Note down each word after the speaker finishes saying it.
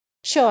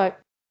Sure,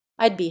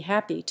 I'd be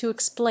happy to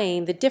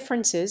explain the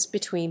differences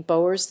between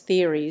Bohr's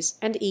theories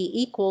and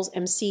E =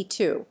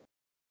 mc2.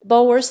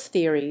 Bohr's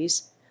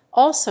theories,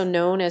 also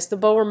known as the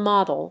Bohr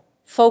model,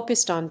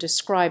 focused on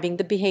describing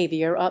the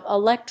behavior of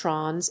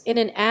electrons in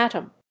an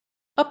atom.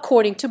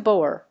 According to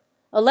Bohr,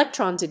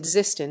 electrons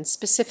exist in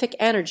specific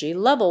energy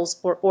levels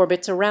or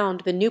orbits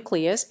around the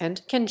nucleus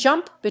and can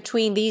jump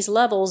between these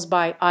levels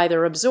by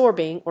either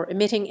absorbing or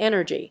emitting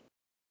energy.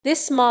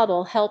 This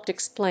model helped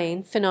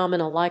explain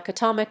phenomena like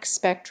atomic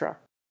spectra.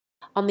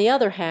 On the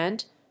other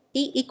hand,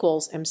 E =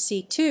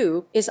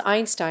 mc2 is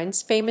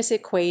Einstein's famous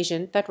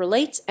equation that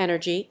relates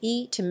energy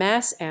E to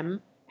mass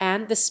m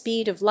and the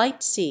speed of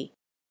light c.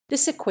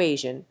 This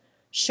equation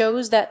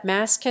shows that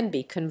mass can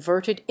be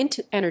converted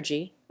into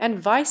energy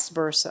and vice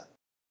versa.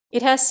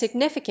 It has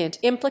significant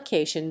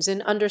implications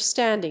in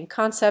understanding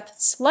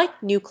concepts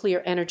like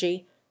nuclear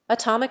energy,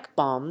 atomic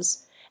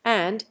bombs,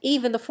 and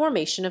even the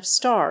formation of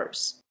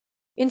stars.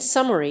 In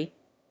summary,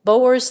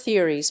 Bohr's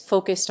theories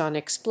focused on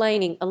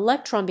explaining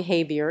electron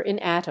behavior in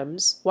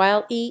atoms,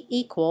 while E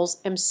 =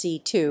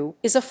 mc2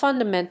 is a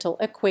fundamental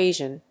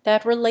equation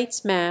that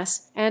relates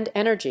mass and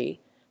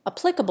energy,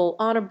 applicable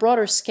on a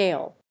broader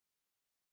scale.